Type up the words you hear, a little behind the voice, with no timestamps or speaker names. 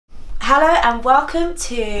Hello and welcome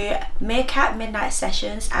to Meerkat Midnight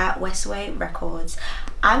Sessions at Westway Records.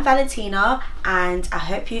 I'm Valentina and I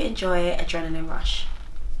hope you enjoy Adrenaline Rush.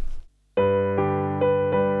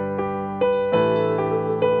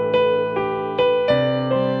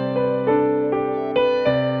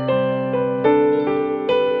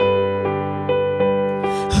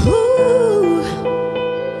 Ooh,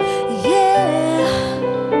 yeah.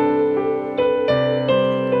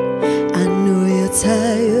 I know you're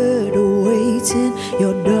tired of waiting,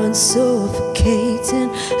 you're done suffocating,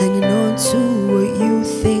 hanging on to what you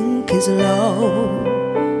think is love.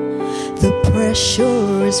 The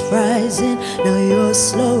pressure is rising, now you're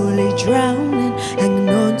slowly drowning, hanging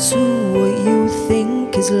on to what you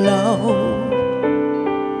think is love.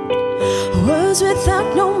 Words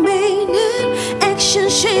without no meaning,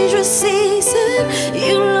 actions change with season.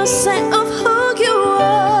 You lost sight of who you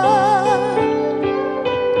are.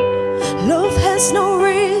 Love has no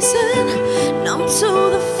reason, numb to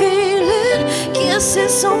the feeling. Guess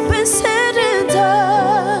it's all been said and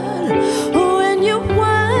done. When you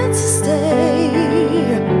want to stay,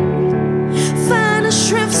 find the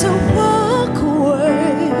strength to walk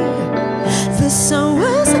away. The sun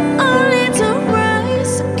was only to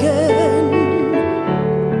rise again.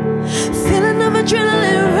 Feeling of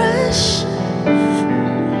adrenaline rush,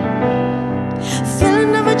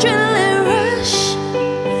 feeling of adrenaline rush.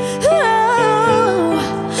 Oh,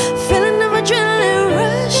 feeling of adrenaline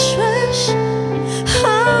rush, rush.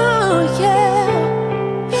 Oh yeah.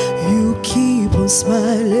 You keep on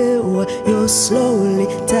smiling while you're slowly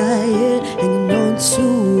dying, hanging on to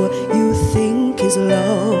what you think is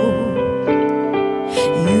love.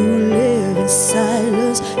 You live in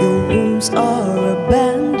silence, your wounds are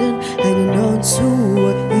abandoned, hanging on to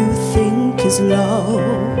what you think is love.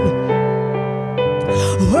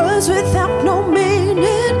 Words without no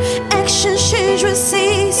meaning, actions change with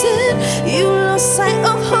season. You lost sight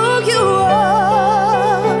of who you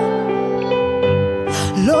are.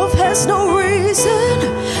 Love has no reason,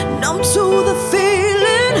 numb to the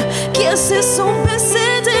feeling. Guess it's all been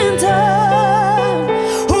said and done.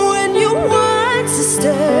 When you want to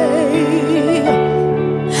stay,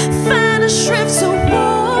 find the strength to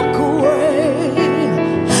walk away.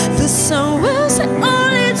 The sun will set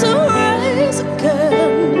only to rise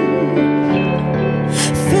again.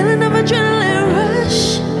 Feeling of adrenaline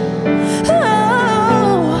rush. Oh,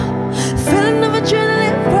 feeling of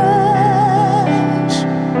adrenaline rush.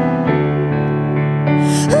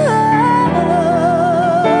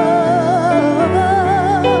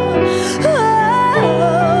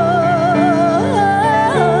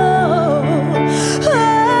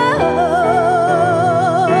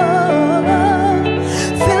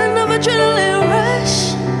 Feeling of adrenaline rush.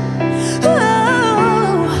 Oh,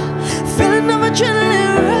 feeling of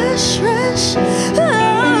adrenaline rush, rush.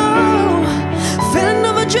 Oh, feeling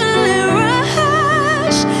of adrenaline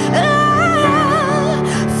rush. Oh,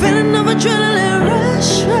 feeling of adrenaline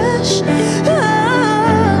rush, rush.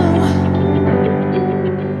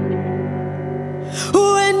 Oh,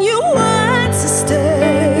 when you want to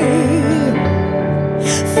stay,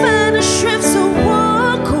 find the strength to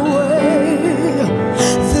walk away.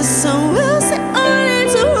 The sun will set only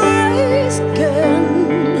to rise again.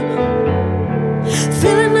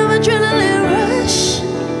 Feeling of adrenaline rush.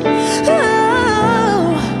 Oh,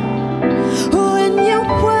 when you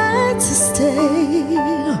want to stay,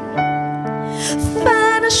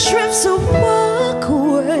 find the strength to walk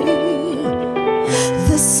away.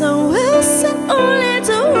 The sun will set only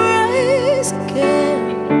to rise again.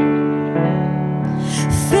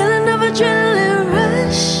 Feeling of adrenaline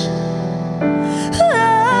rush.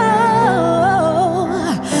 Oh,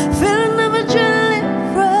 feeling of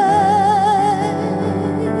adrenaline rush.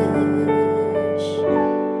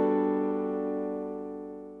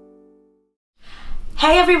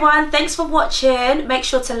 Hey everyone, thanks for watching. Make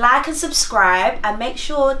sure to like and subscribe and make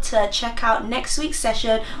sure to check out next week's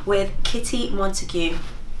session with Kitty Montague.